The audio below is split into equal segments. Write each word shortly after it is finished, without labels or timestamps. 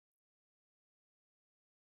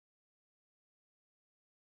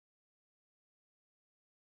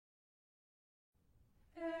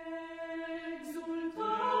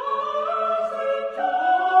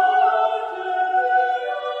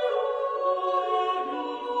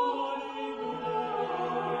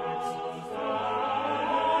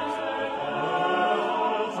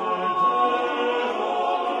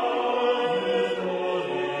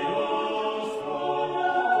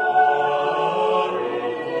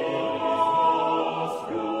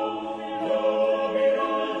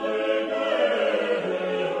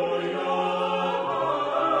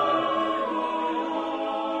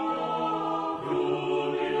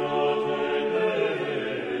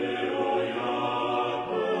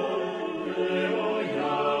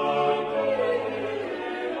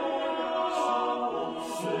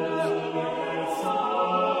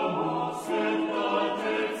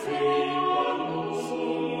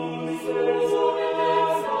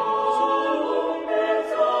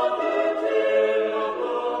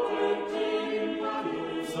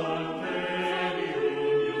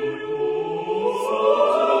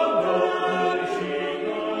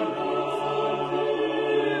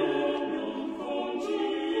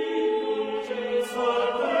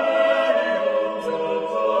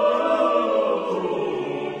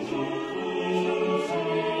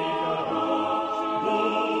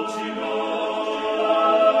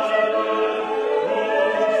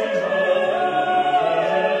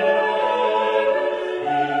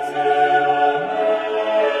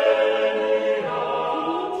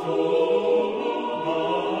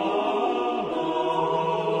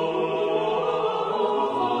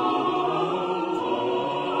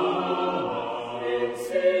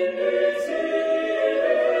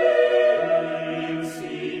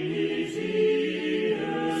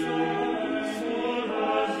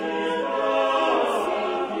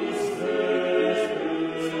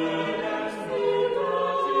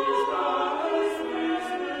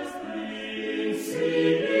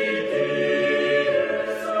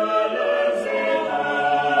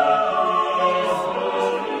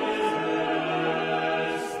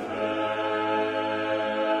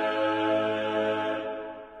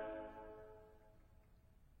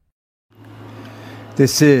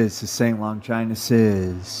This is the St.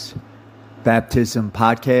 Longinus' Baptism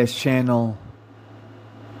Podcast channel.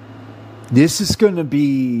 This is going to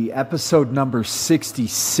be episode number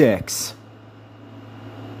 66.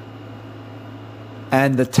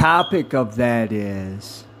 And the topic of that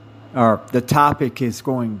is, or the topic is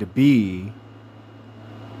going to be,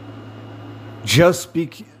 just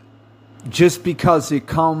because it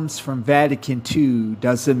comes from Vatican II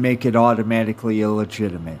doesn't make it automatically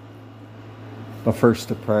illegitimate. But first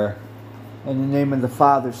a prayer. In the name of the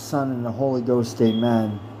Father, Son, and the Holy Ghost,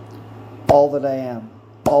 amen. All that I am,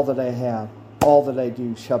 all that I have, all that I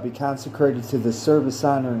do shall be consecrated to the service,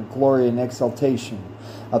 honor, and glory and exaltation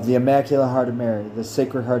of the Immaculate Heart of Mary, the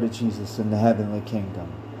Sacred Heart of Jesus, in the heavenly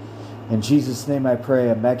kingdom. In Jesus' name I pray,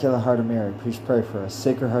 Immaculate Heart of Mary, please pray for us.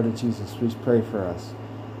 Sacred Heart of Jesus, please pray for us.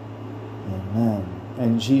 Amen.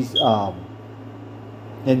 And Jesus,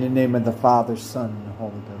 in the name of the Father, Son, and the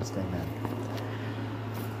Holy Ghost, amen.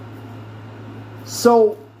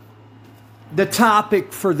 So, the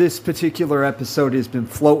topic for this particular episode has been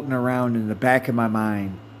floating around in the back of my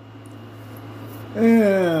mind.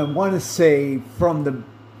 I want to say from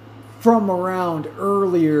around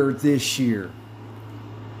earlier this year.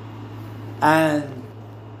 And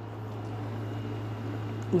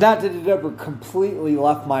not that it ever completely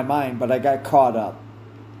left my mind, but I got caught up.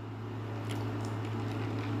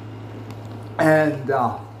 And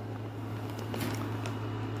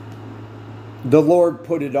the Lord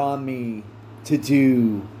put it on me to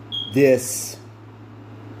do this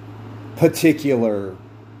particular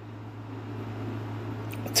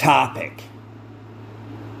topic.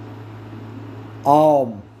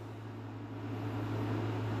 I'm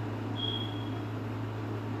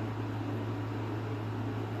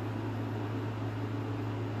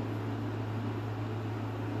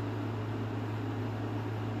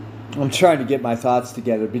trying to get my thoughts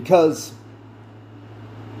together, because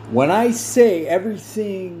when I say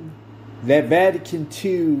everything that Vatican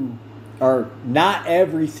II, or not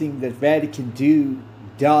everything that Vatican II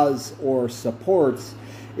does or supports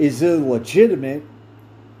is illegitimate,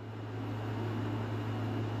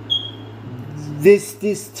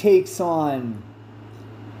 this takes on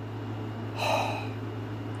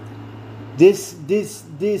this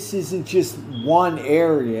isn't just one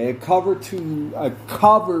area. It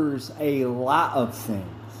covers a lot of things.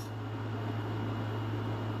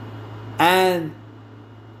 And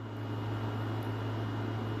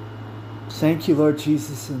thank you, Lord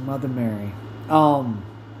Jesus and Mother Mary.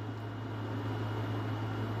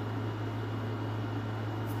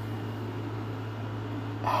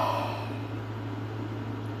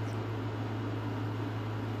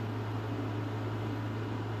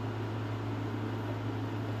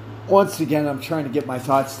 Once again, I'm trying to get my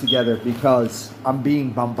thoughts together because I'm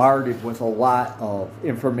being bombarded with a lot of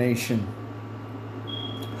information.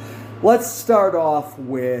 Let's start off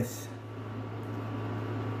with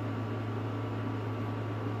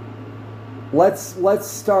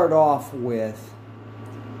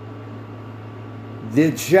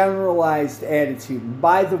the generalized attitude. And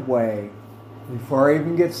by the way, before I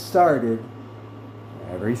even get started,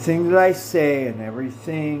 everything that I say and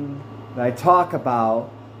everything that I talk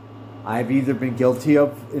about, I've either been guilty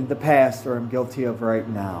of in the past or I'm guilty of right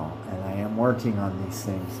now. And I am working on these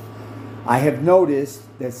things. I have noticed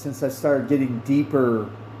that since I started getting deeper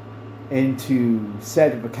into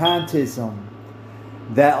sedevacantism,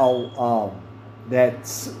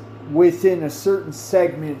 that's within a certain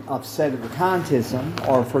segment of sedevacantism,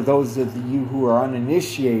 or for those of you who are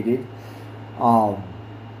uninitiated,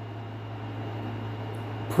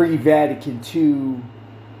 pre-Vatican II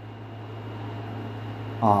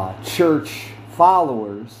church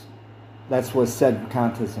followers, that's what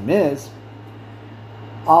sedevacantism is.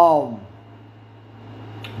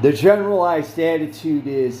 The generalized attitude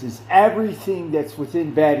is everything that's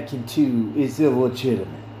within Vatican II is illegitimate.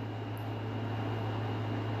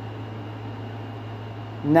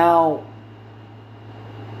 Now,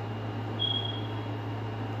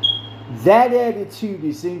 that attitude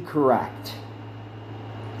is incorrect.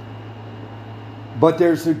 But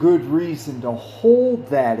there's a good reason to hold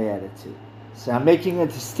that attitude. So I'm making a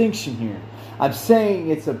distinction here. I'm saying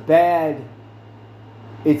it's a bad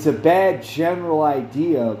general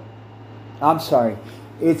idea. I'm sorry.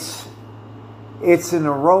 It's an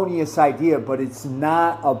erroneous idea, but it's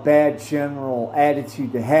not a bad general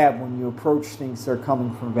attitude to have when you approach things that are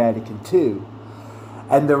coming from Vatican II.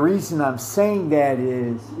 And the reason I'm saying that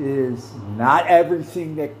is not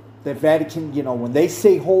everything that the Vatican, when they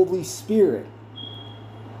say Holy Spirit,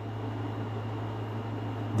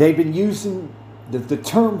 they've been using the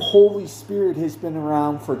term Holy Spirit has been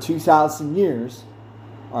around for 2,000 years.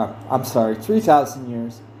 3,000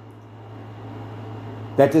 years.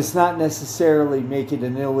 That does not necessarily make it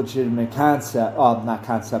an illegitimate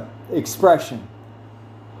expression.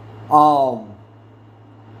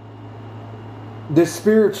 The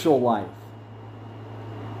spiritual life.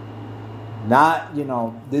 Not,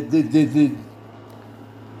 the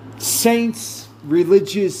saints,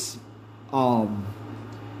 religious,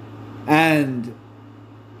 and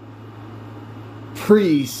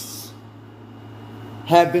priests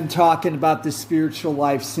have been talking about the spiritual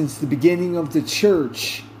life since the beginning of the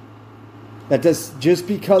church. Just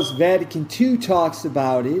because Vatican II talks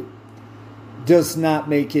about it does not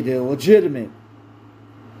make it illegitimate.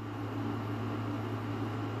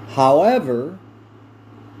 However,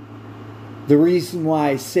 the reason why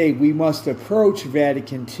I say we must approach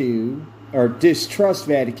Vatican II or distrust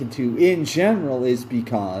Vatican II in general is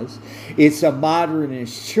because it's a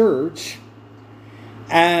modernist church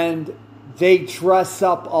and they dress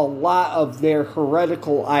up a lot of their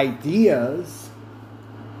heretical ideas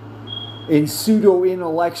in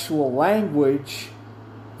pseudo-intellectual language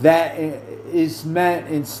that is meant,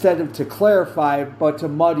 instead of to clarify, but to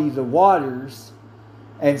muddy the waters,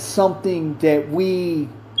 and something that we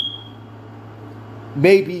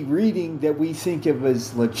may be reading that we think of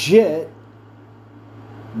as legit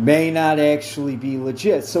may not actually be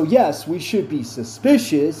legit. So yes, we should be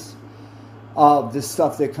suspicious of the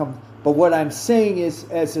stuff that comes. But what I'm saying is,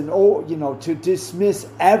 to dismiss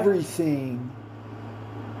everything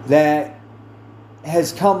that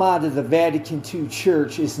has come out of the Vatican II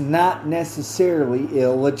Church is not necessarily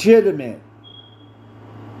illegitimate.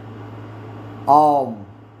 Now,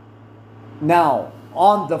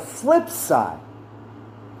 on the flip side,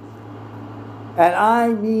 and I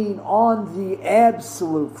mean on the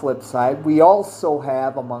absolute flip side, we also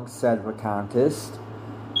have amongst sedevacantists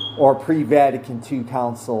or pre-Vatican II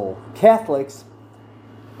Council Catholics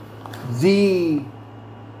the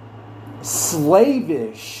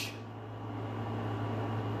slavish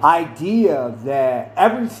idea that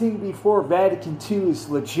everything before Vatican II is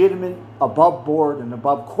legitimate, above board, and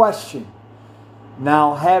above question.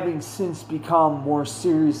 Now, having since become more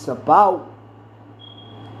serious about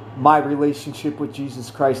my relationship with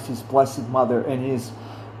Jesus Christ, His Blessed Mother, and His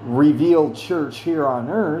revealed church here on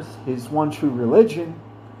earth, His one true religion,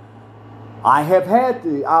 I have had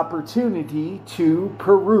the opportunity to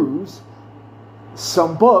peruse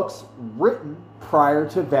some books written prior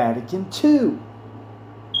to Vatican II.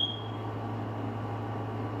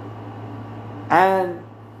 And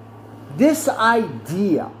this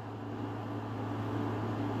idea,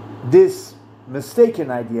 this mistaken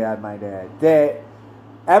idea, I might add, that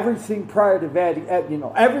everything prior to Vatican,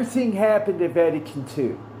 everything happened at Vatican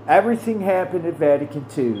II. everything happened at Vatican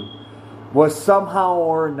II was somehow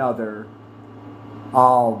or another,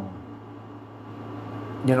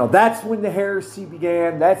 that's when the heresy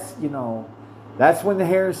began. That's when the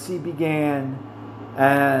heresy began,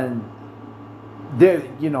 and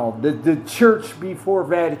the church before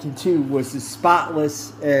Vatican II was as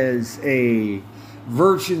spotless as a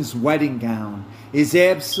virgin's wedding gown is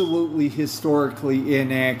absolutely historically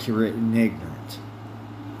inaccurate and ignorant.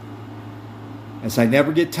 As I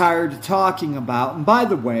never get tired of talking about, and by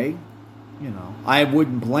the way, I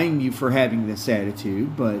wouldn't blame you for having this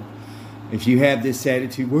attitude, but if you have this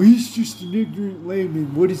attitude, well, he's just an ignorant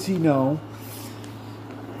layman, what does he know?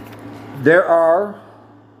 There are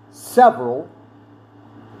several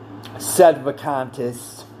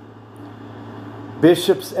sedevacantists,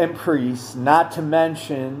 bishops and priests, not to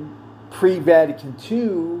mention pre-Vatican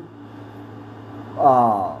II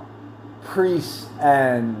priests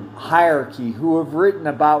and hierarchy who have written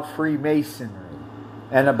about Freemasonry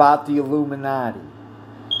and about the Illuminati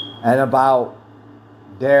and about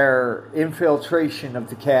their infiltration of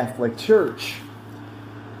the Catholic Church.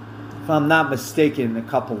 If I'm not mistaken, a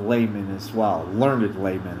couple laymen as well, learned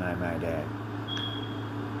laymen, I might add.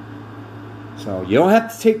 So you don't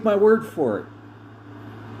have to take my word for it.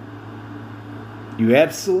 You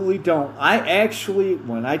absolutely don't. I actually,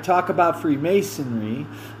 when I talk about Freemasonry,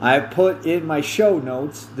 I put in my show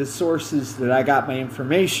notes the sources that I got my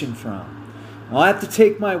information from. You don't have to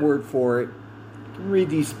take my word for it. You can read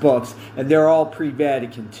these books, and they're all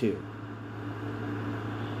pre-Vatican II.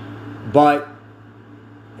 But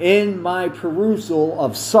in my perusal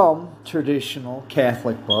of some traditional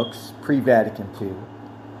Catholic books, pre-Vatican II,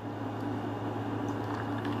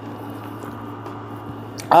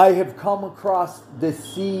 I have come across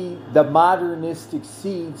the modernistic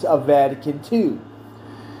seeds of Vatican II.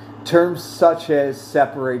 Terms such as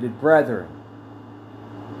separated brethren.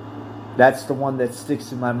 That's the one that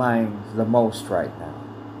sticks in my mind the most right now.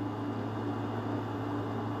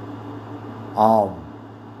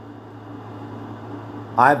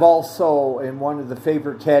 I've also, in one of the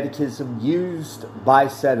favorite catechisms used by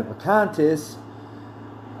sedevacantists,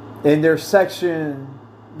 in their section,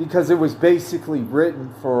 because it was basically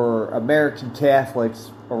written for American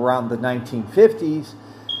Catholics around the 1950s,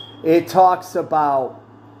 it talks about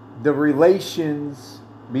the relations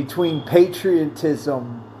between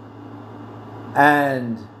patriotism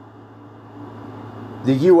and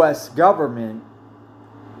the U.S. government,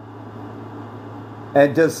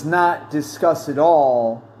 and does not discuss at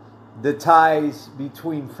all the ties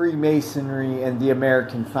between Freemasonry and the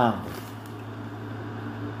American founding.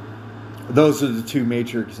 Those are the two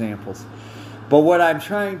major examples. But what I'm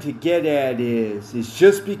trying to get at is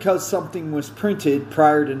just because something was printed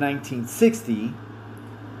prior to 1960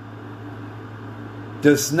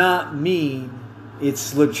 does not mean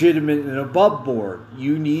it's legitimate and above board.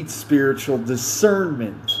 You need spiritual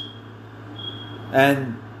discernment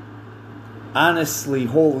and, honestly,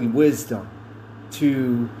 holy wisdom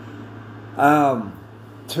to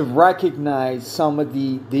recognize some of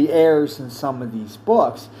the errors in some of these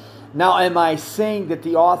books. Now, am I saying that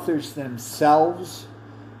the authors themselves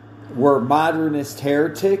were modernist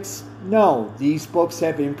heretics? No. These books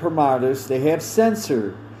have imprimaturs. They have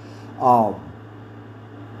censored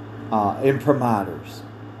imprimaturs.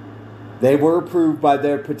 They were approved by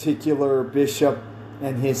their particular bishop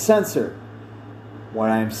and his censor. What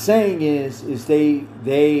I'm saying is they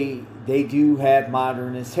do have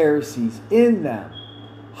modernist heresies in them,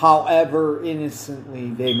 however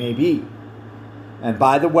innocently they may be. And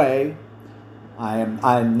by the way,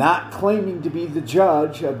 I'm not claiming to be the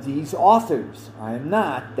judge of these authors. I am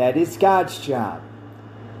not. That is God's job.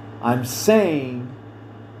 I'm saying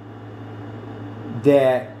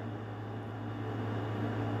that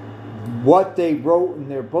what they wrote in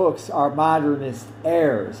their books are modernist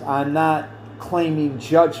errors. I'm not claiming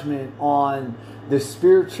judgment on the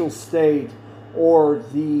spiritual state or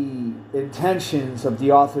the intentions of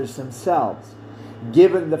the authors themselves,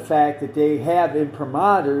 given the fact that they have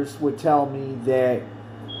imprimaturs would tell me that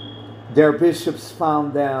their bishops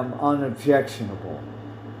found them unobjectionable.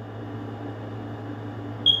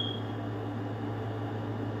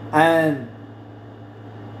 And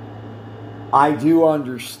I do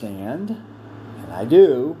understand, and I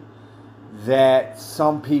do, that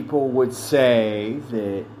some people would say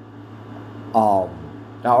that,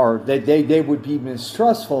 or that they would be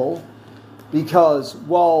mistrustful because,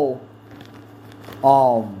 well,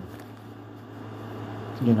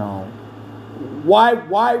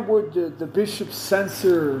 why would the bishop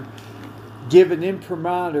censor give an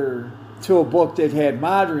imprimatur to a book that had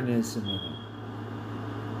modernism in it?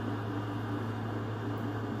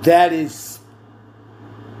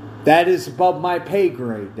 That is above my pay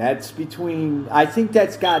grade. That's between, I think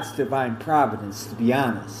that's God's divine providence, to be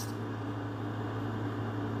honest.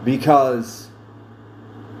 Because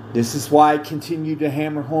this is why I continue to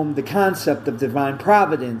hammer home the concept of divine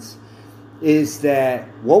providence, is that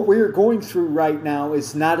what we're going through right now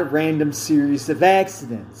is not a random series of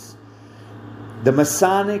accidents. The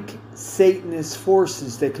Masonic Satanist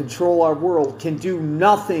forces that control our world can do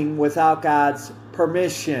nothing without God's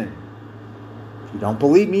permission. If you don't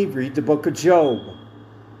believe me, read the book of Job.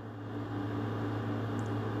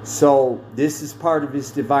 So this is part of his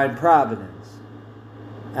divine providence.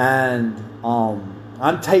 And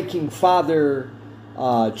I'm taking Father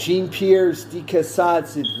Jean-Pierre de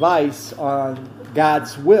Cassade's advice on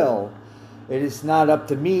God's will. It is not up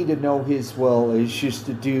to me to know his will. It's just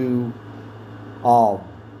to do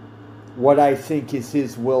what I think is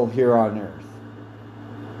his will here on earth.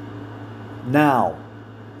 Now,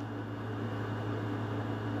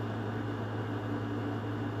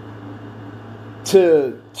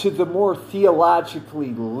 to the more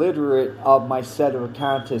theologically literate of my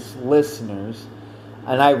sedevacantist listeners,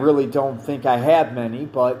 and I really don't think I have many,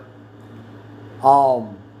 but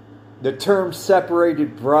the term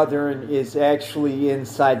separated brethren is actually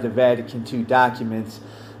inside the Vatican II documents.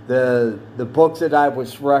 The book that I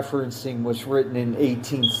was referencing was written in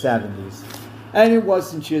 1870s. And it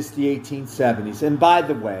wasn't just the 1870s. And by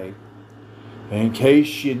the way, in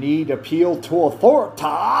case you need appeal to authority,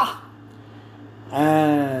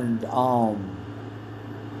 and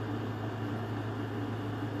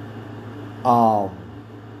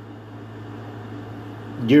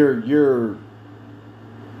you're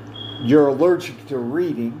allergic to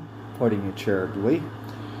reading, putting it charitably,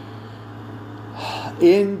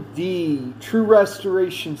 in the True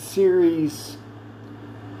Restoration series,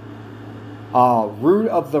 Root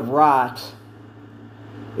of the Rot,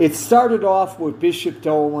 it started off with Bishop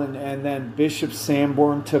Dolan, and then Bishop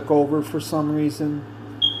Sanborn took over for some reason.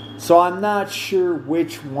 So I'm not sure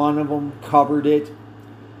which one of them covered it,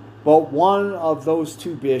 but one of those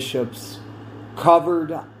two bishops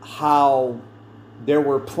covered how there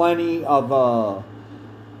were plenty of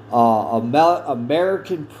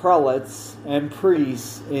American prelates and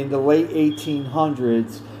priests in the late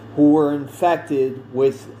 1800s who were infected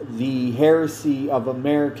with the heresy of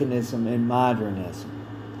Americanism and modernism.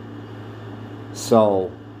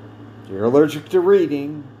 So, you're allergic to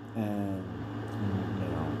reading, and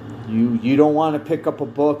you don't want to pick up a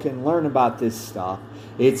book and learn about this stuff.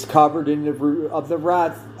 It's covered in the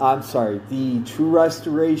True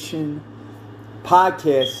Restoration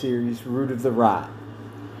podcast series, Root of the Rot.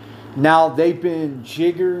 Now, they've been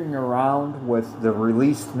jiggering around with the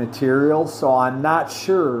released material, so I'm not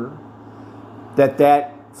sure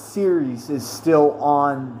that series is still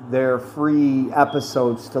on their free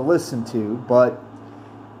episodes to listen to, but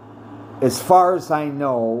as far as I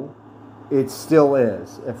know, it still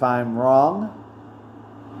is. If I'm wrong,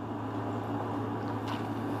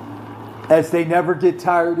 as they never get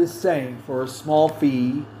tired of saying, for a small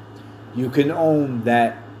fee, you can own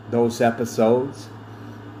those episodes.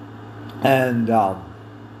 And I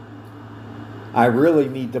really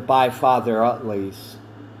need to buy Father Uttley's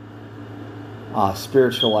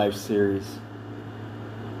Spiritual Life series.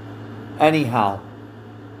 Anyhow,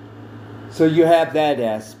 so you have that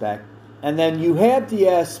aspect. And then you have the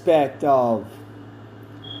aspect of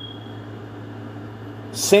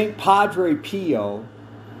St. Padre Pio.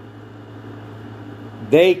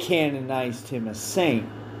 They canonized him a saint.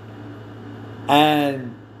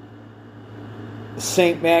 And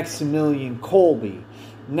St. Maximilian Kolbe.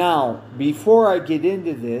 Now, before I get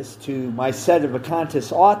into this, to my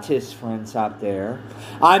sedevacantist autist friends out there,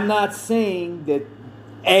 I'm not saying that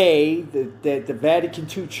that the Vatican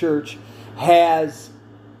II Church has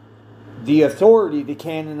the authority to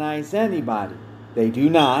canonize anybody. They do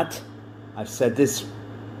not. I've said this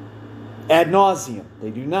ad nauseum.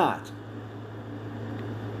 They do not.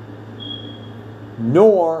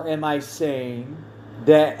 Nor am I saying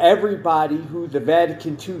that everybody who the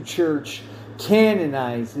Vatican II Church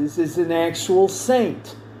canonizes is an actual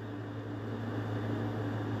saint.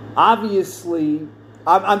 Obviously,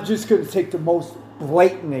 I'm just going to take the most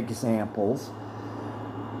blatant examples.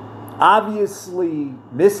 Obviously,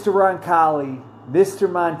 Mr. Roncalli, Mr.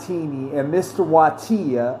 Montini, and Mr.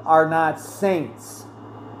 Wattia are not saints.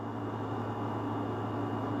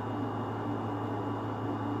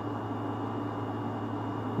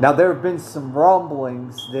 Now, there have been some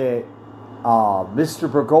rumblings that Mr.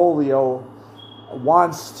 Bergoglio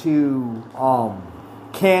wants to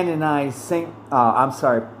canonize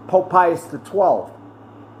Pope Pius XII.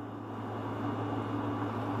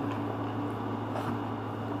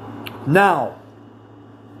 Now,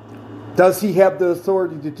 Does he have the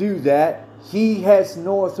authority to do that? He has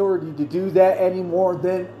no authority to do that any more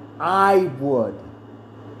than I would.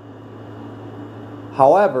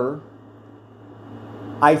 However,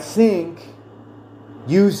 I think,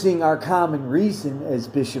 using our common reason, as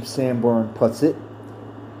Bishop Sanborn puts it,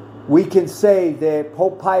 we can say that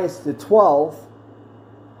Pope Pius XII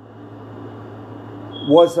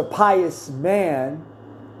was a pious man,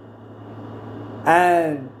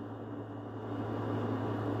 and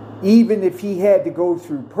even if he had to go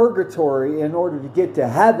through purgatory in order to get to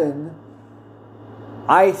heaven,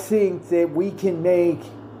 I think that we can make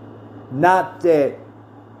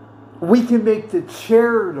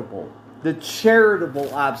the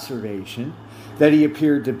charitable observation that he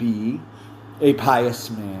appeared to be a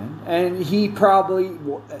pious man. And he probably,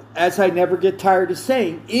 as I never get tired of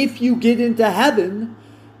saying, if you get into heaven,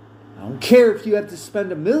 I don't care if you have to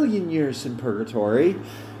spend 1,000,000 years in purgatory,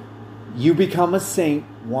 you become a saint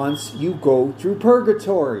once you go through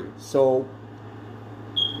purgatory. So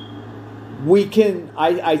we can,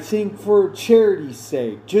 I think for charity's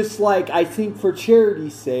sake, just like I think for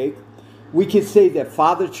charity's sake, we can say that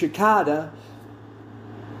Father Cicada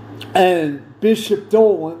and Bishop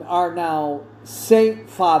Dolan are now Saint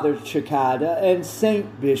Father Cicada and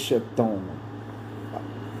Saint Bishop Dolan.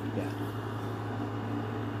 Yeah.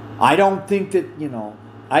 I don't think that,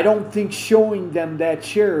 I don't think showing them that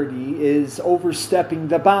charity is overstepping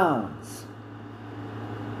the bounds.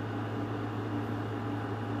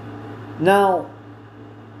 Now,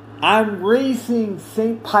 I'm raising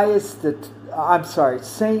Saint Padre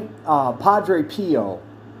Pio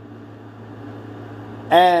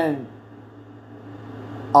and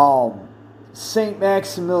Saint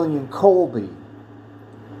Maximilian Kolbe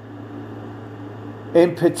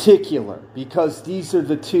in particular, because these are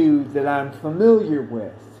the two that I'm familiar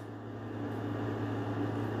with.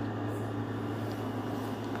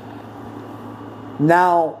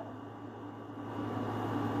 Now,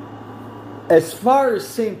 as far as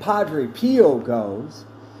St. Padre Pio goes,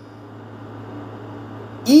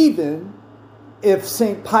 even if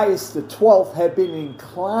St. Pius XII had been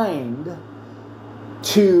inclined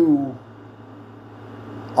to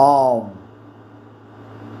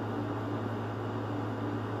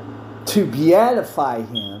beatify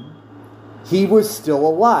him, he was still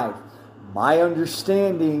alive. My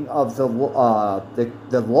understanding of the law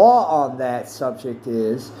on that subject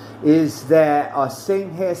is that a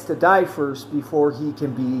saint has to die first before he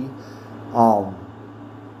can be,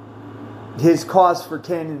 his cause for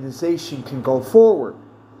canonization can go forward.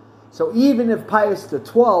 So even if Pius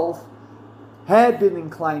XII had been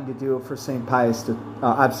inclined to do it for St.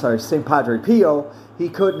 Padre Pio, he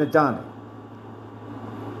couldn't have done it.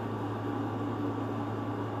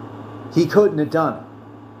 He couldn't have done it.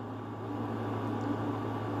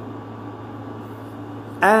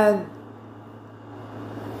 And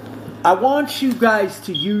I want you guys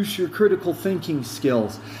to use your critical thinking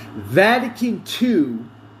skills. Vatican II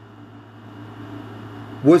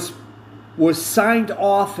was signed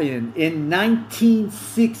off in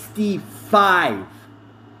 1965.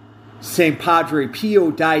 St. Padre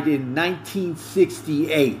Pio died in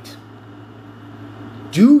 1968.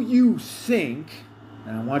 Do you think,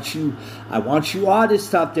 and I want you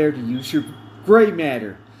artists out there to use your gray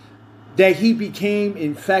matter, that he became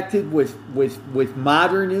infected with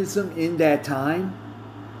modernism in that time?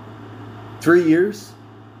 3 years?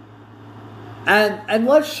 And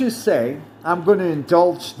let's just say, I'm going to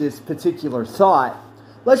indulge this particular thought,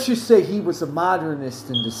 let's just say he was a modernist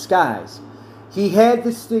in disguise. He had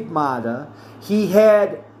the stigmata. He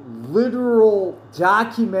had literal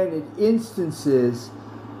documented instances,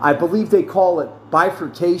 I believe they call it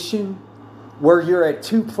bifurcation, where you're at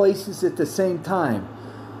two places at the same time.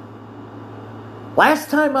 Last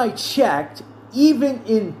time I checked, even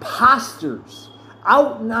imposters,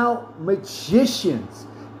 out and out magicians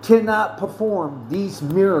cannot perform these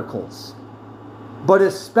miracles. But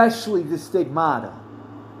especially the stigmata.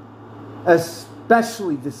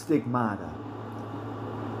 Especially the stigmata.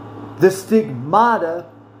 The stigmata,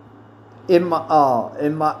 in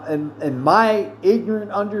my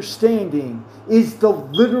ignorant understanding, is the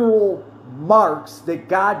literal marks that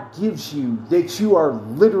God gives you that you are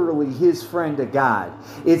literally His friend of God.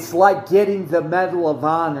 It's like getting the Medal of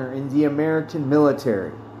Honor in the American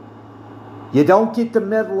military. You don't get the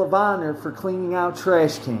Medal of Honor for cleaning out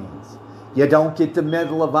trash cans. You don't get the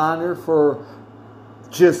Medal of Honor for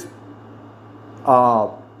just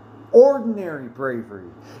ordinary bravery.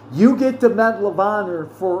 You get the Medal of Honor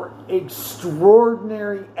for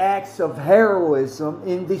extraordinary acts of heroism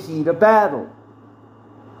in the heat of battle.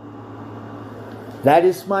 That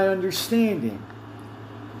is my understanding.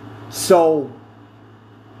 So,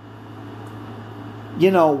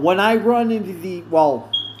 when I run into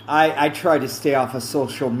I try to stay off of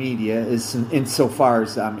social media insofar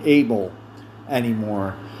as I'm able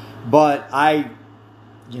anymore. But when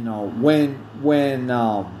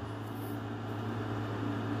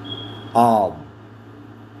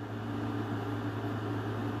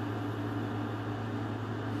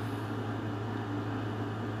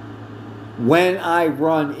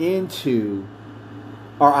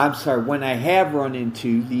I have run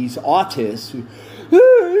into these autists who, he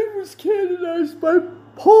was canonized by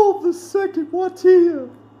Paul II Waitia.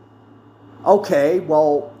 Okay,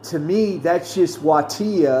 well, to me, that's just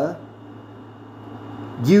Waitia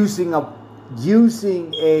using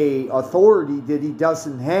a authority that he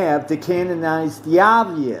doesn't have to canonize the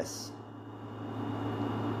obvious.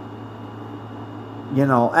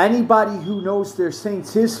 Anybody who knows their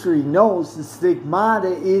saints' history knows the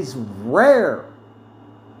stigmata is rare.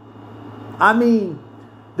 I mean,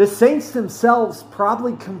 the saints themselves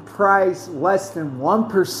probably comprise less than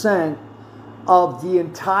 1% of the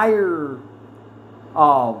entire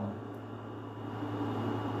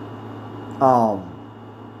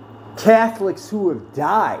Catholics who have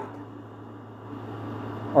died.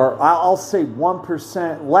 Or I'll say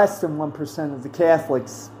 1%, less than 1% of the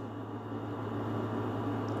Catholics,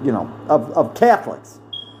 of Catholics.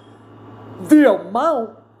 The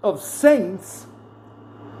amount of saints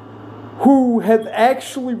who have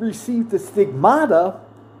actually received the stigmata,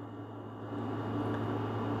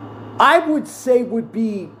 I would say would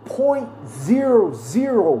be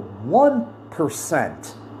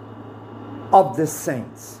 0.001% of the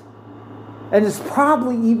saints. And it's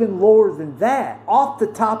probably even lower than that. Off the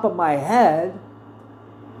top of my head,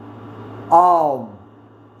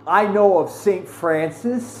 I know of St.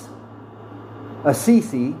 Francis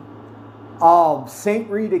Assisi, St.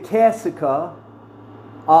 Rita Cassica,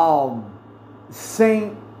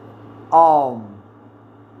 St.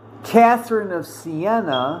 Catherine of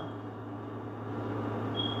Siena,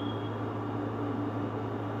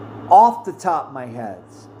 off the top of my head.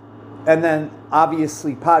 And then,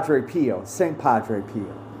 obviously, Padre Pio, St. Padre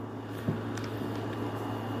Pio.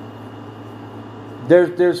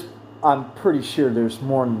 I'm pretty sure there's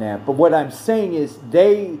more than that. But what I'm saying is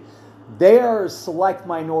they are a select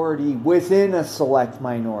minority within a select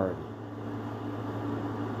minority.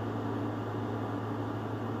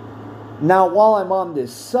 Now, while I'm on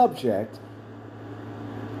this subject,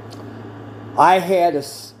 I had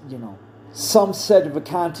some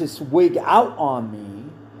sedevacantists wig out on me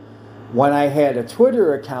when I had a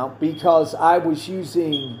Twitter account because I was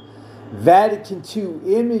using Vatican II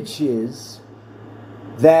images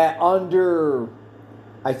that under,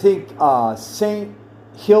 I think, St.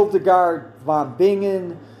 Hildegard von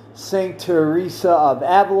Bingen, St. Teresa of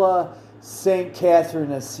Avila, St.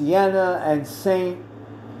 Catherine of Siena, and St.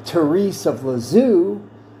 Therese of Lisieux,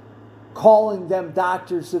 calling them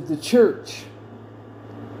doctors of the church.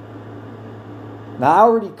 Now, I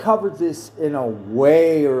already covered this in a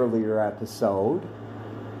way earlier episode.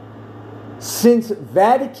 Since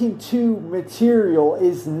Vatican II material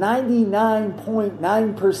is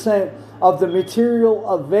 99.9% of the material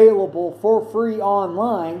available for free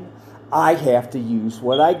online, I have to use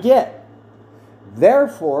what I get.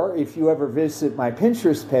 Therefore, if you ever visit my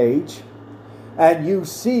Pinterest page and you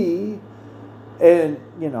see an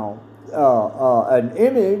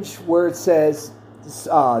image where it says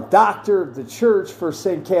Doctor of the Church for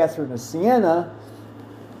St. Catherine of Siena,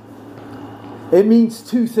 it means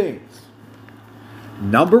two things.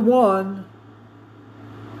 Number one,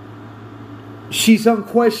 she's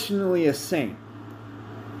unquestionably a saint.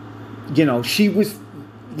 She was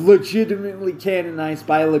legitimately canonized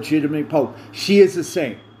by a legitimate pope. She is a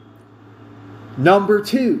saint. Number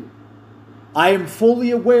two, I am fully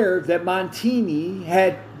aware that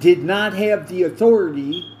Montini did not have the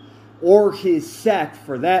authority, or his sect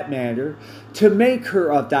for that matter, to make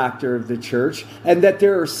her a doctor of the church, and that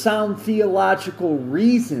there are sound theological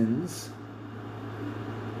reasons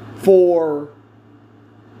for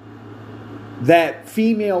that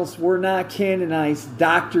females were not canonized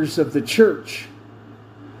doctors of the church.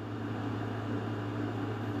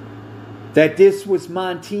 That this was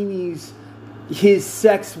his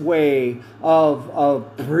sect's way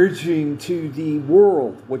of bridging to the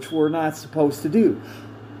world, which we're not supposed to do.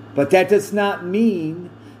 But that does not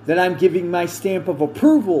mean that I'm giving my stamp of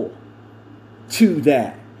approval to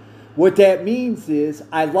that. What that means is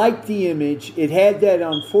I like the image. It had that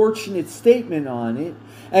unfortunate statement on it.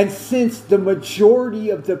 And since the majority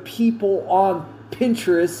of the people on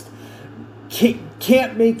Pinterest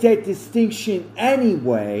can't make that distinction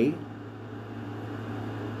anyway,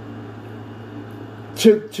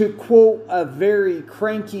 To quote a very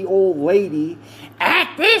cranky old lady,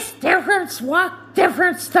 at this difference, what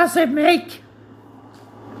difference does it make?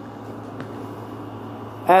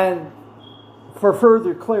 And for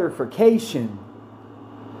further clarification,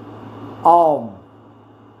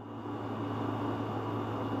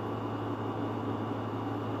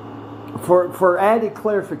 for added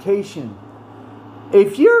clarification,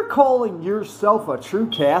 if you're calling yourself a true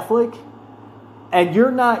Catholic and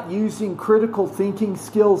you're not using critical thinking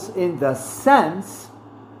skills in the sense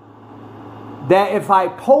that if I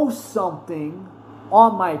post something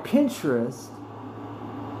on my Pinterest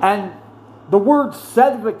and the word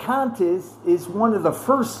sedevacantis is one of the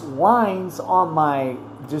first lines on my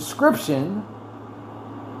description,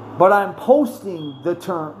 but I'm posting the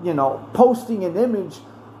term, posting an image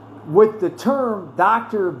with the term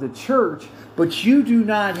doctor of the church, but you do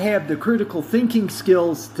not have the critical thinking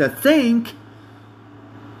skills to think,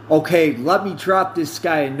 okay, let me drop this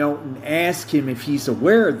guy a note and ask him if he's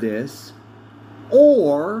aware of this,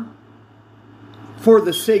 or for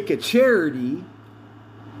the sake of charity,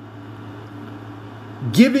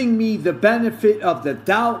 giving me the benefit of the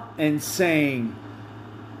doubt and saying,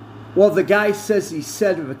 well, the guy says he's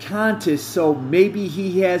sedevacantis, so maybe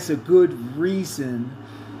he has a good reason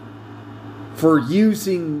for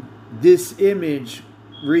using this image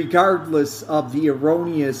regardless of the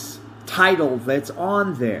erroneous title that's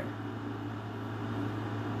on there.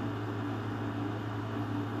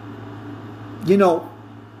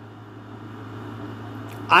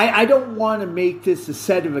 I don't want to make this a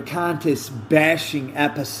sedevacantis bashing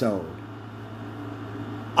episode.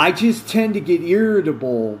 I just tend to get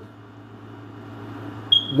irritable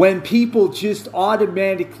when people just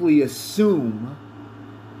automatically assume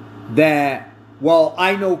that, well,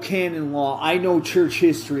 I know canon law, I know church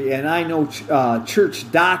history, and I know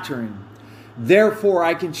church doctrine. Therefore,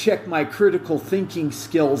 I can check my critical thinking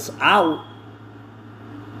skills out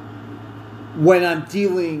when I'm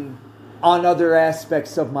dealing on other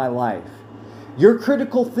aspects of my life. Your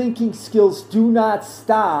critical thinking skills do not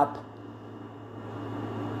stop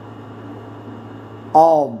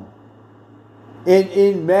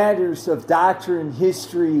in matters of doctrine,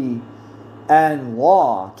 history, and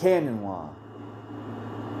law, canon law.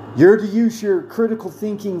 You're to use your critical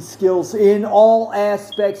thinking skills in all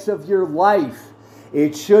aspects of your life.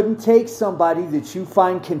 It shouldn't take somebody that you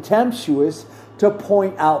find contemptuous to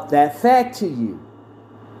point out that fact to you.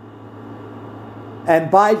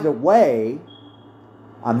 And by the way,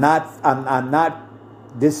 I'm not,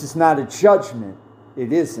 this is not a judgment.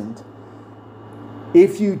 It isn't.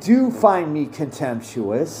 If you do find me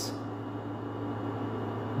contemptuous,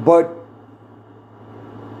 but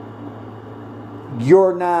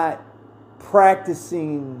you're not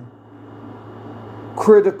practicing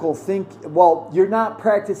critical thinking, well, you're not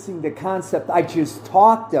practicing the concept I just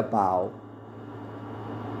talked about,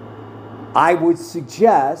 I would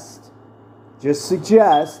suggest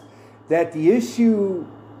that the issue,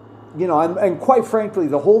 and quite frankly,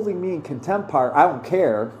 the holding me in contempt part, I don't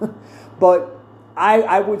care, but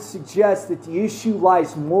I would suggest that the issue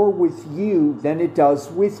lies more with you than it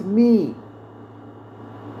does with me.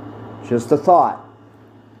 Just a thought.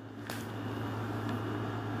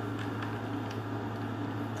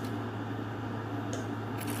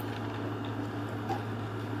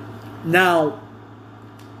 Now,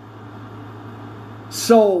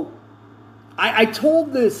 so I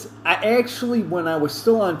told this, when I was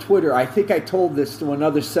still on Twitter, I think I told this to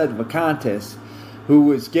another sedevacantis who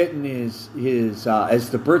was getting his as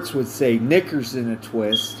the Brits would say, knickers in a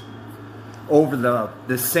twist over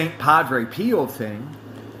the St. Padre Pio thing.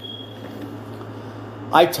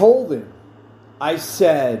 I told him, I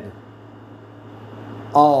said,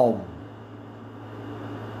 I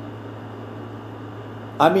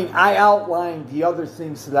outlined the other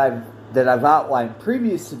things that I've outlined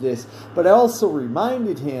previous to this, but I also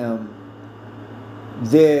reminded him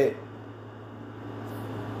that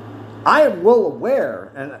I am well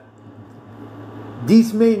aware, and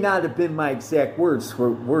these may not have been my exact words,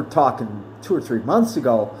 we're talking 2 or 3 months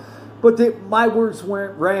ago, but that my words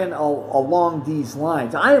ran along these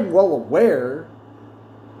lines. I am well aware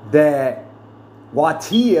that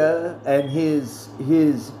Watia and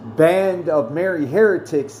his band of merry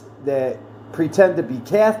heretics that pretend to be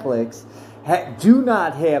Catholics do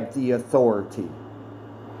not have the authority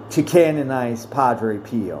to canonize Padre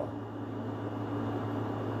Pio.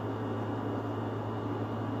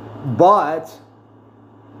 But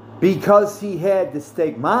because he had the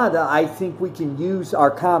stigmata, I think we can use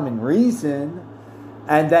our common reason,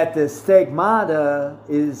 and that the stigmata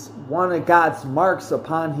is one of God's marks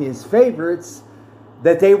upon his favorites,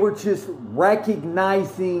 that they were just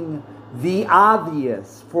recognizing the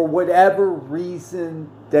obvious for whatever reason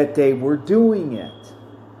that they were doing it.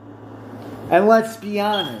 And let's be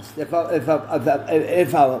honest, if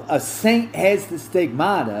a saint has the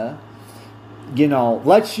stigmata,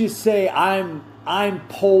 let's just say I'm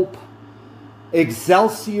Pope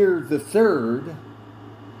Excelsior III,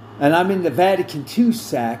 and I'm in the Vatican II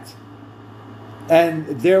sect, and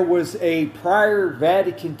there was a prior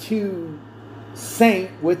Vatican II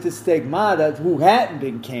saint with the stigmata who hadn't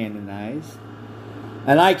been canonized,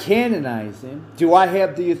 and I canonize him. Do I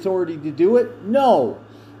have the authority to do it? No.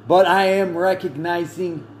 But I am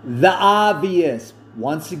recognizing the obvious.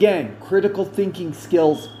 Once again, critical thinking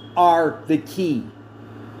skills are the key.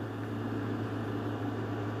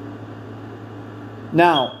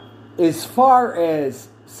 Now, as far as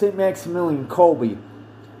St. Maximilian Kolbe,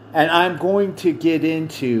 and I'm going to get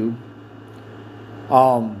into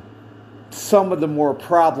some of the more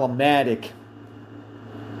problematic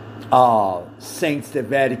saints that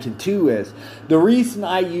Vatican II is. The reason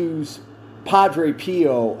I use Padre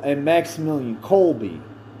Pio and Maximilian Kolbe,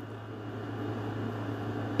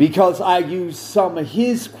 because I use some of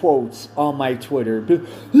his quotes on my Twitter.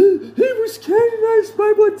 He was canonized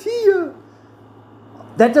by Matia.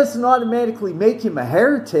 That doesn't automatically make him a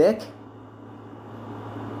heretic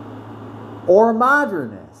or a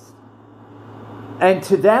modernist. And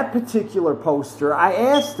to that particular poster, I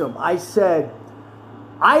asked him, I said,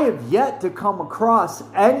 I have yet to come across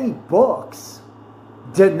any books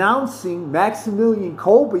denouncing Maximilian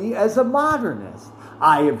Kolbe as a modernist.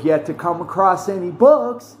 I have yet to come across any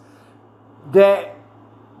books that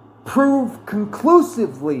prove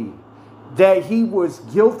conclusively that he was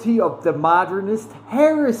guilty of the modernist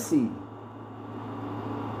heresy.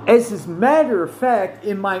 As a matter of fact,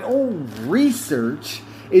 in my own research,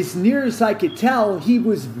 as near as I could tell, he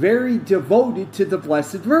was very devoted to the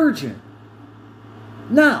Blessed Virgin.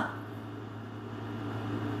 Now,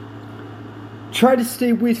 try to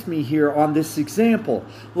stay with me here on this example.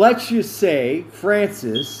 Let's just say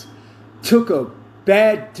Francis took a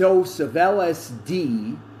bad dose of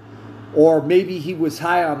LSD, or maybe he was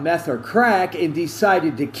high on meth or crack and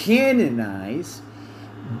decided to canonize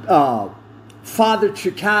Father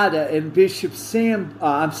Cicada and Bishop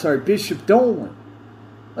Dolan.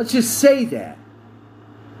 Let's just say that.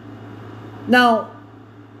 Now,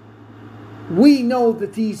 we know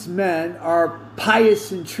that these men are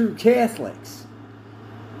pious and true Catholics.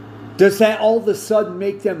 Does that all of a sudden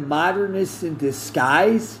make them modernists in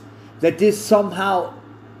disguise? That this somehow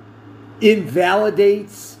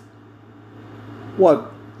invalidates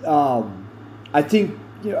what? I think,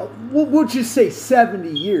 we'll just say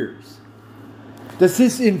 70 years. Does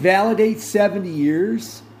this invalidate 70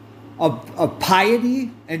 years of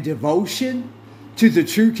piety and devotion to the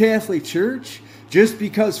true Catholic Church? Just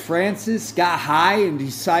because Francis got high and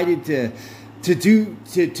decided to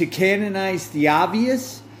canonize the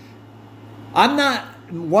obvious? I'm not,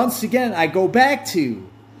 once again, I go back to,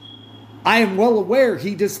 I am well aware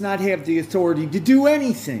he does not have the authority to do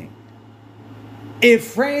anything.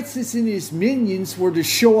 If Francis and his minions were to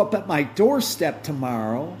show up at my doorstep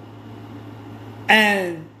tomorrow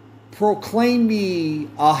and proclaim me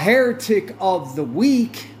a heretic of the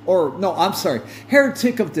week,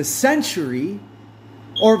 heretic of the century,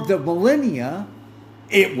 or the millennia,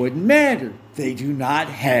 it wouldn't matter. They do not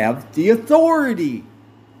have the authority.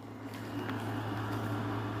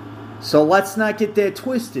 So let's not get that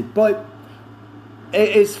twisted. But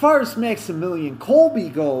as far as Maximilian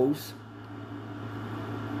Kolbe goes,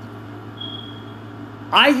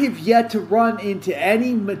 I have yet to run into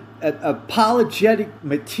any apologetic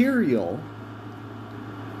material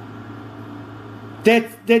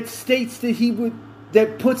that states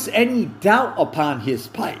that puts any doubt upon his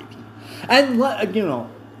piety. And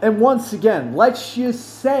once again, let's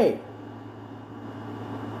just say,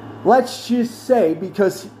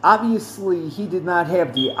 because obviously he did not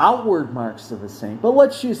have the outward marks of a saint, but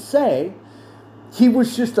let's just say he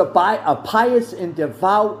was just a pious and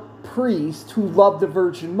devout priest who loved the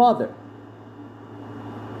Virgin Mother.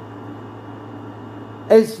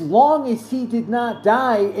 As long as he did not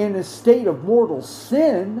die in a state of mortal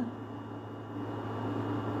sin,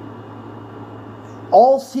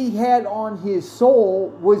 all he had on his soul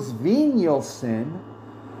was venial sin.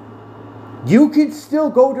 You can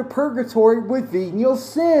still go to purgatory with venial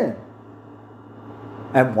sin.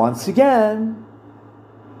 And once again,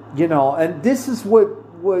 and this is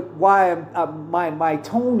why my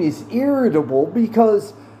tone is irritable,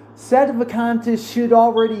 because Sedevacantists should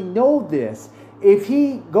already know this. If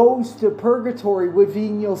he goes to purgatory with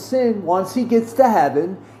venial sin, once he gets to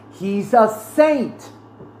heaven, he's a saint.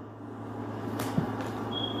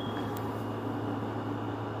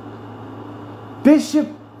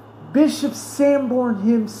 Bishop Sanborn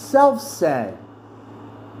himself said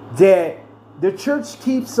that the church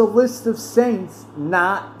keeps a list of saints,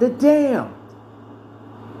 not the damned.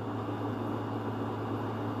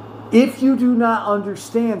 If you do not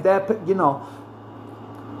understand that,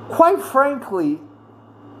 quite frankly,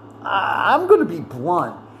 I'm going to be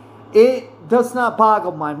blunt. It does not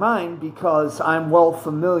boggle my mind because I'm well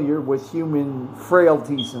familiar with human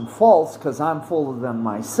frailties and faults because I'm full of them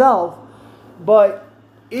myself. But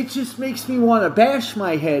it just makes me want to bash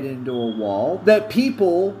my head into a wall that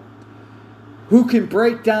people who can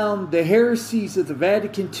break down the heresies of the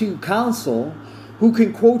Vatican II Council, who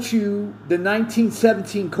can quote you the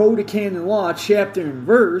 1917 Code of Canon Law, chapter and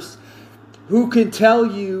verse, who can tell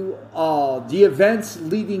you the events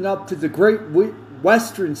leading up to the Great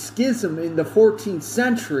Western Schism in the 14th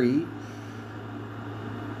century,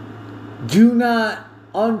 do not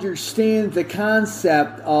understand the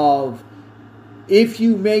concept of if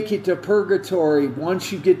you make it to purgatory,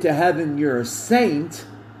 once you get to heaven, you're a saint,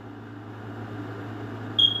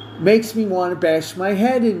 makes me want to bash my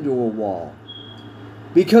head into a wall.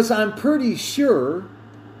 Because I'm pretty sure,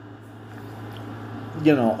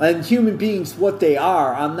 and human beings, what they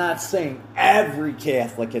are, I'm not saying every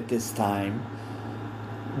Catholic at this time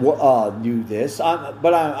knew this,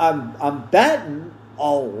 but I'm betting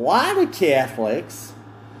a lot of Catholics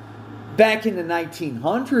back in the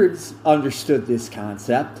 1900s understood this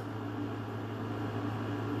concept.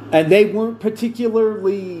 And they weren't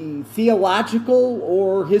particularly theological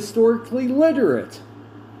or historically literate.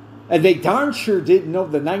 And they darn sure didn't know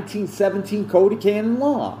the 1917 Code of Canon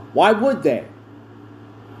Law. Why would they?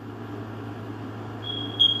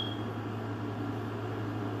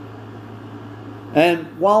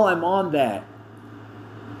 And while I'm on that,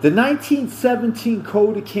 the 1917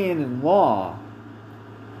 Code of Canon Law,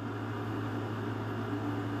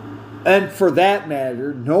 and for that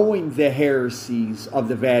matter, knowing the heresies of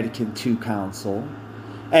the Vatican II Council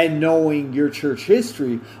and knowing your church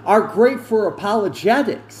history, are great for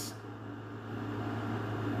apologetics.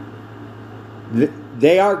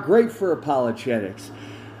 They are great for apologetics.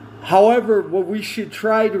 However, what we should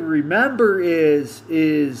try to remember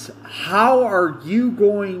is how are you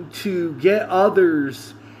going to get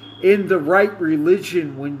others in the right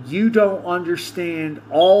religion when you don't understand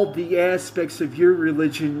all the aspects of your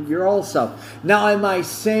religion yourself? Now, am I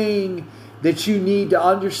saying that you need to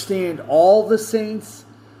understand all the saints'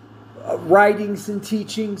 writings and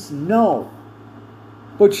teachings? No.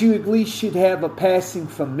 But you at least should have a passing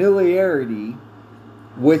familiarity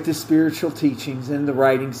with the spiritual teachings and the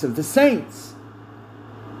writings of the saints.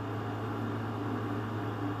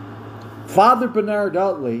 Father Bernard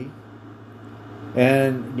Uttley,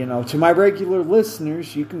 and, to my regular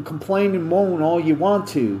listeners, you can complain and moan all you want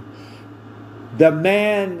to. The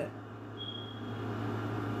man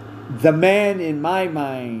in my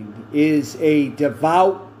mind is a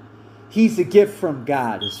devout, he's a gift from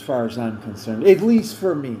God as far as I'm concerned. At least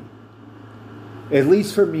for me.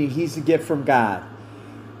 He's a gift from God.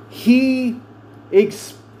 He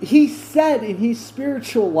said in his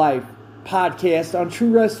Spiritual Life podcast on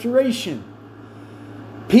True Restoration,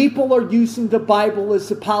 people are using the Bible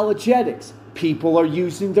as apologetics. People are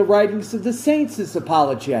using the writings of the saints as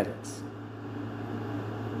apologetics.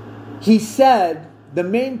 He said the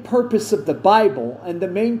main purpose of the Bible and the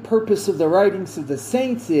main purpose of the writings of the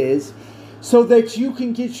saints is so that you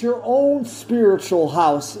can get your own spiritual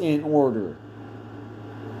house in order.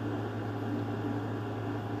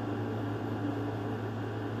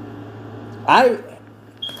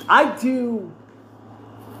 I do.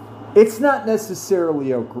 It's not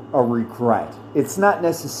necessarily a regret. It's not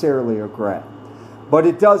necessarily a regret. But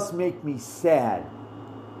it does make me sad.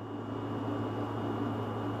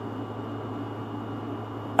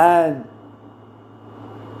 And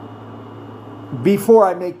before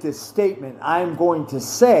I make this statement, I'm going to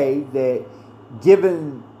say that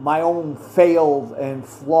given my own failed and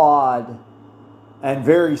flawed and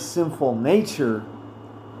very sinful nature,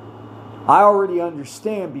 I already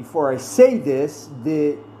understand before I say this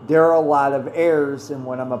that there are a lot of errors in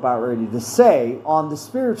what I'm about ready to say on the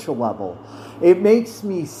spiritual level. It makes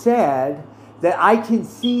me sad that I can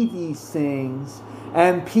see these things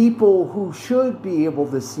and people who should be able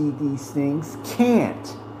to see these things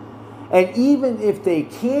can't. And even if they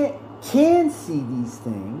can see these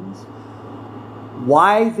things,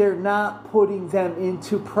 why they're not putting them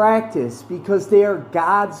into practice? Because they are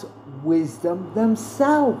God's wisdom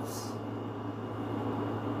themselves.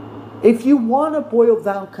 If you want to boil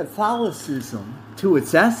down Catholicism to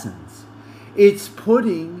its essence, it's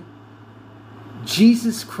putting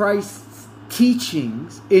Jesus Christ's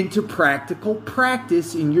teachings into practical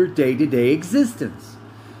practice in your day-to-day existence.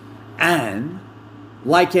 And,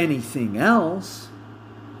 like anything else,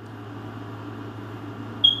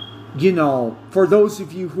 for those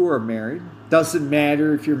of you who are married, doesn't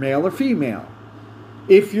matter if you're male or female.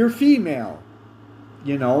 If you're female,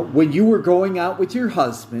 when you were going out with your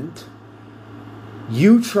husband,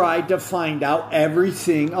 you tried to find out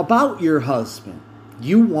everything about your husband.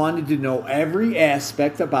 You wanted to know every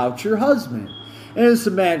aspect about your husband. And as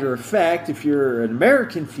a matter of fact, if you're an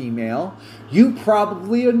American female, you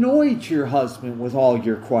probably annoyed your husband with all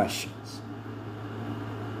your questions.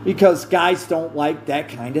 Because guys don't like that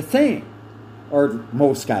kind of thing. Or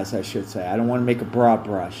most guys, I should say. I don't want to make a broad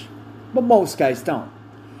brush. But most guys don't.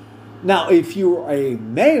 Now, if you're a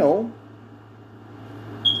male,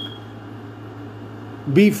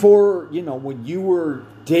 before, when you were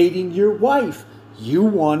dating your wife, you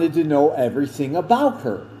wanted to know everything about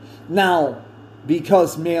her. Now,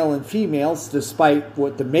 because male and females, despite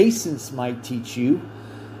what the Masons might teach you,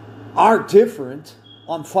 are different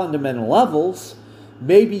on fundamental levels,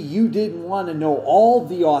 maybe you didn't want to know all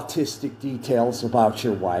the autistic details about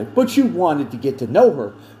your wife, but you wanted to get to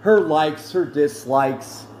know her likes, her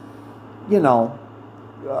dislikes,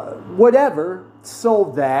 whatever,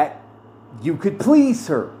 so that you could please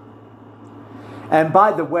her. And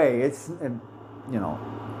by the way, it's,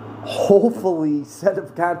 hopefully set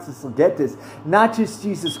of conscience will get this, not just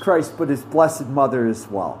Jesus Christ, but his Blessed Mother as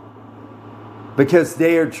well. Because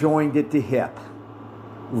they are joined at the hip.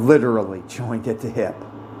 Literally joined at the hip.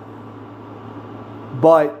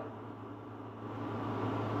 But,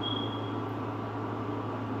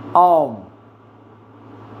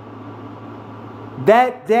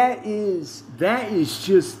 that is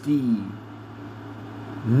just the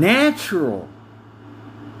natural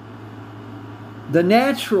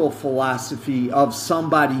philosophy of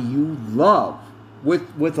somebody you love,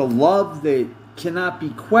 with a love that cannot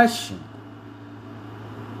be questioned.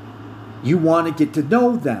 You want to get to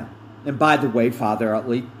know them. And by the way, Father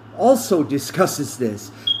Uttley also discusses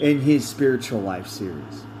this in his Spiritual Life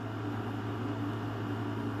series.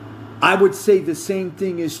 I would say the same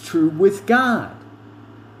thing is true with God.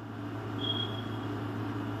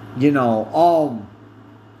 I'm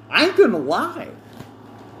going to lie.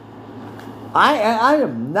 I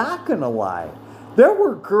am not going to lie. There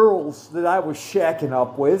were girls that I was shacking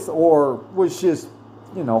up with or was just,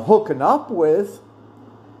 hooking up with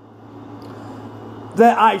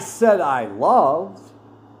that I said I loved.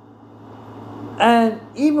 And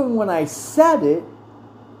even when I said it,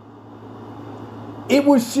 it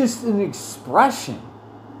was just an expression.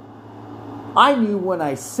 I knew when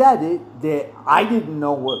I said it that I didn't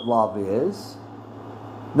know what love is.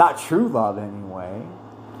 Not true love anyway.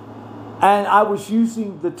 And I was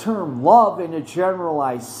using the term love in a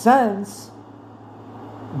generalized sense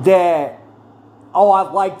that, I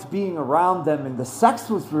liked being around them and the sex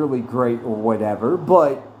was really great or whatever.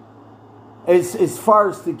 But as far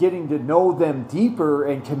as to getting to know them deeper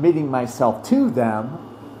and committing myself to them,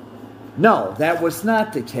 no, that was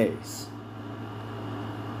not the case.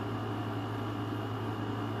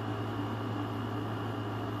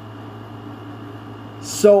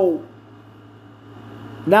 So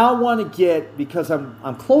now I want to get, because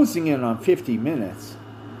I'm closing in on 50 minutes,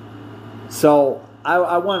 so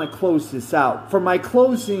I want to close this out. For my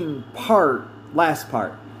closing part, last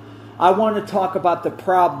part, I want to talk about the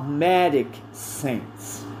problematic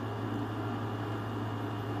saints.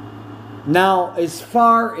 Now, as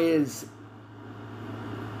far as,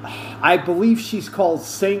 I believe she's called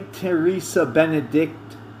Saint Teresa Benedicta.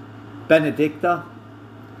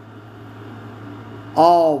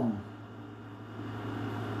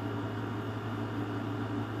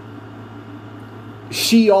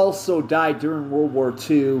 She also died during World War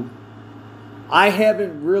II. I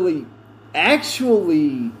haven't really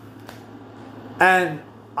actually, and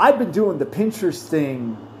I've been doing the Pinterest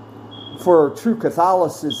thing for True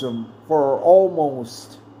Catholicism for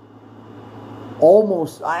almost,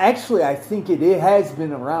 actually I think it has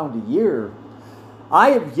been around a year.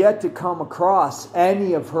 I have yet to come across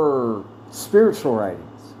any of her spiritual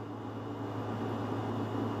writings.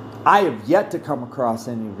 I have yet to come across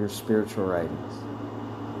any of her spiritual writings.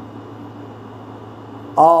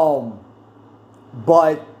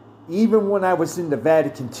 But even when I was in the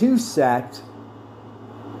Vatican II sect,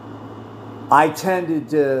 I tended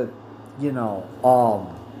to,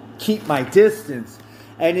 keep my distance.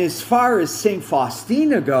 And as far as St.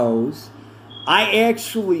 Faustina goes, I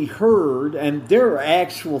actually heard, and there are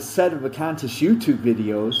actual set of Acantus YouTube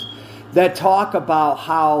videos that talk about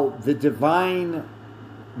how the divine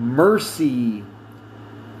mercy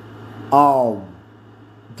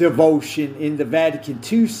devotion in the Vatican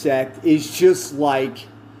II sect is just like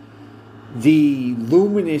the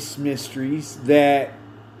luminous mysteries that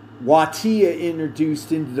Wojtyła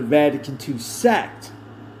introduced into the Vatican II sect.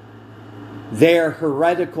 They're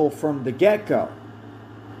heretical from the get-go.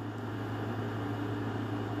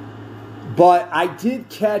 But I did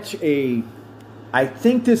catch I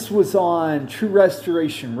think this was on True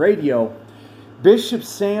Restoration Radio. Bishop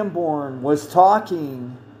Sanborn was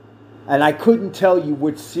talking, and I couldn't tell you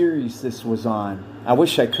which series this was on. I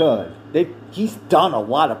wish I could. He's done a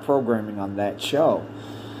lot of programming on that show.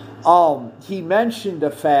 He mentioned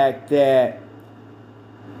the fact that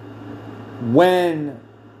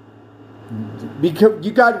because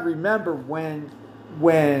you got to remember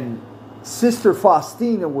when Sister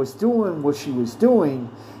Faustina was doing what she was doing,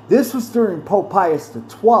 this was during Pope Pius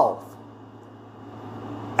XII.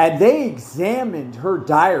 And they examined her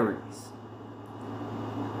diaries.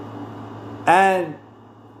 And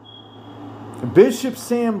Bishop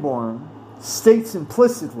Sanborn states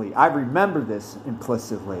implicitly, I remember this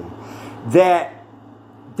implicitly, that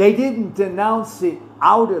they didn't denounce it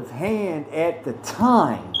out of hand at the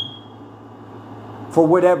time for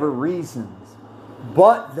whatever reasons.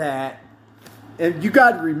 But that, and you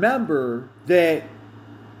got to remember that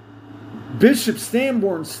Bishop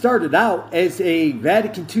Sanborn started out as a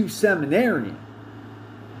Vatican II seminarian.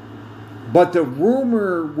 But the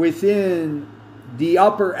rumor within the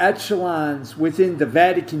upper echelons within the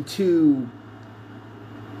Vatican II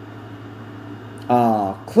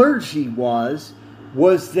clergy was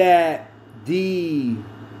that the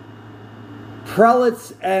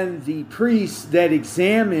prelates and the priests that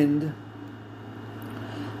examined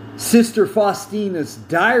Sister Faustina's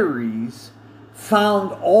diaries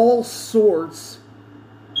found all sorts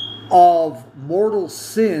of mortal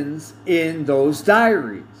sins in those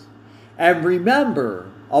diaries. And remember,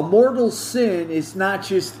 a mortal sin is not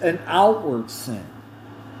just an outward sin.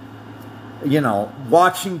 You know,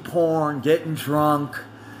 watching porn, getting drunk,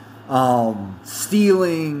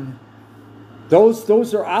 stealing.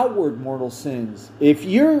 Those are outward mortal sins. If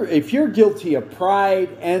you're guilty of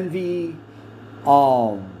pride, envy,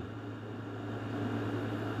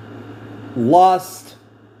 lust,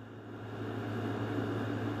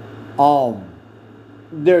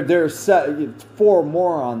 there's 4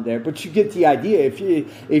 more on there, but you get the idea.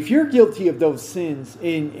 If you're guilty of those sins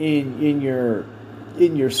in your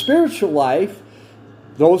spiritual life,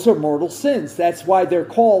 those are mortal sins. That's why they're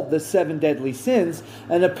called the 7 deadly sins.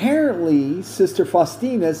 And apparently, Sister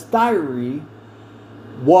Faustina's diary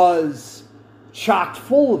was chock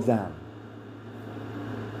full of them.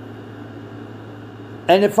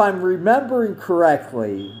 And if I'm remembering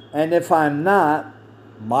correctly, and if I'm not,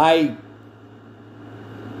 my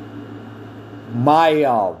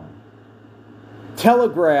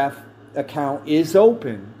Telegraph account is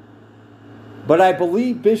open. But I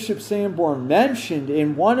believe Bishop Sanborn mentioned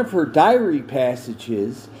in one of her diary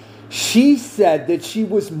passages, she said that she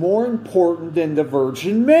was more important than the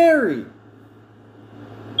Virgin Mary.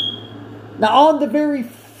 Now, on the very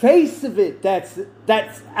face of it, that's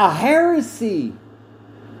a heresy.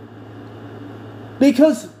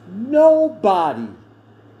 Because nobody,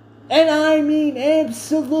 and I mean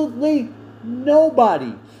absolutely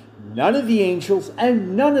nobody, none of the angels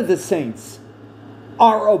and none of the saints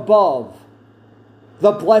are above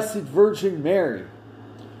the Blessed Virgin Mary.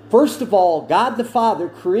 First of all, God the Father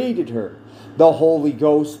created her. The Holy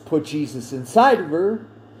Ghost put Jesus inside of her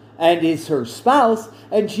and is her spouse,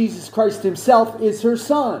 and Jesus Christ himself is her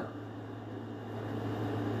son.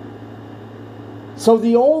 So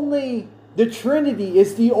the Trinity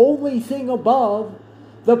is the only thing above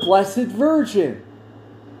the Blessed Virgin.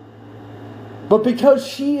 But because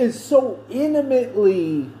she is so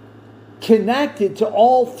intimately connected to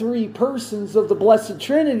all 3 persons of the Blessed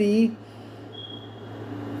Trinity,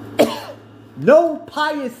 no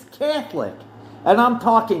pious Catholic, and I'm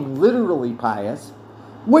talking literally pious,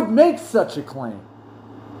 would make such a claim.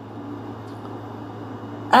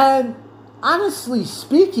 And honestly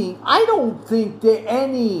speaking, I don't think that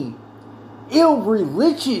any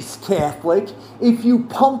irreligious Catholic, if you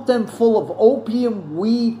pump them full of opium,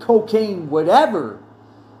 weed, cocaine, whatever,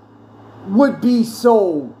 would be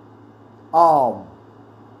so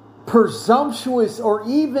presumptuous or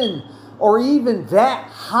even that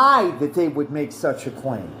high that they would make such a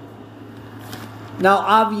claim. Now,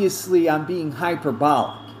 obviously, I'm being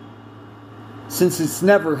hyperbolic. Since it's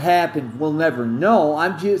never happened, we'll never know.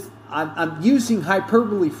 I'm using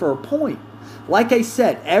hyperbole for a point. Like I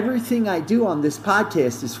said, everything I do on this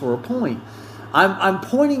podcast is for a point. I'm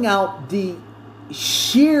pointing out the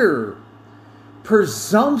sheer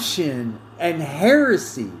presumption and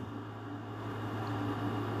heresy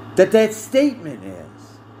that statement is.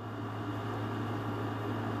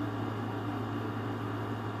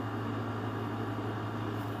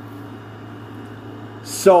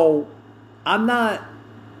 So, I'm not,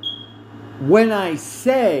 when I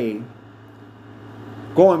say,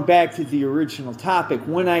 going back to the original topic,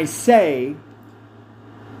 when I say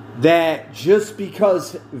that just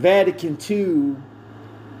because Vatican II,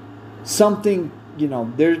 something,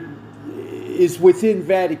 there is within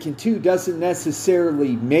Vatican II doesn't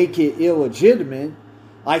necessarily make it illegitimate,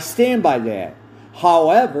 I stand by that.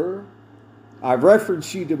 However, I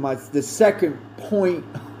reference you to the second point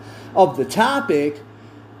of the topic,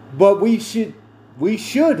 but we should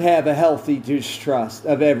have a healthy distrust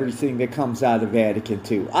of everything that comes out of Vatican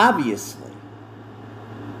II. Obviously.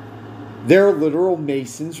 They're literal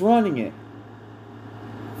Masons running it.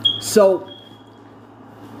 So,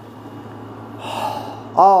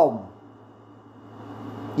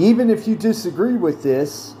 even if you disagree with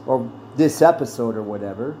this, or this episode or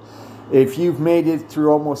whatever, if you've made it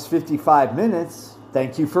through almost 55 minutes,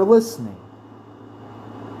 thank you for listening.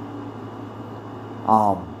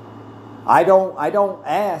 I don't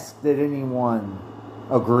ask that anyone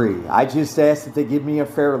agree. I just ask that they give me a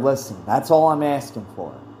fair listen. That's all I'm asking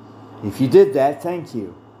for. If you did that, thank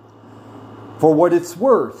you. For what it's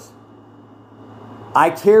worth, I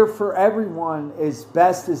care for everyone as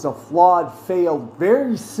best as a flawed, failed,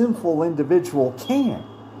 very sinful individual can.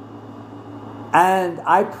 And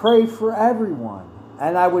I pray for everyone.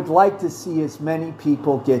 And I would like to see as many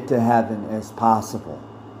people get to heaven as possible.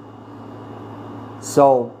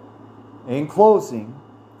 So, in closing,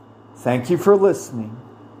 thank you for listening.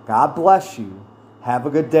 God bless you. Have a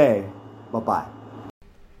good day. Bye-bye.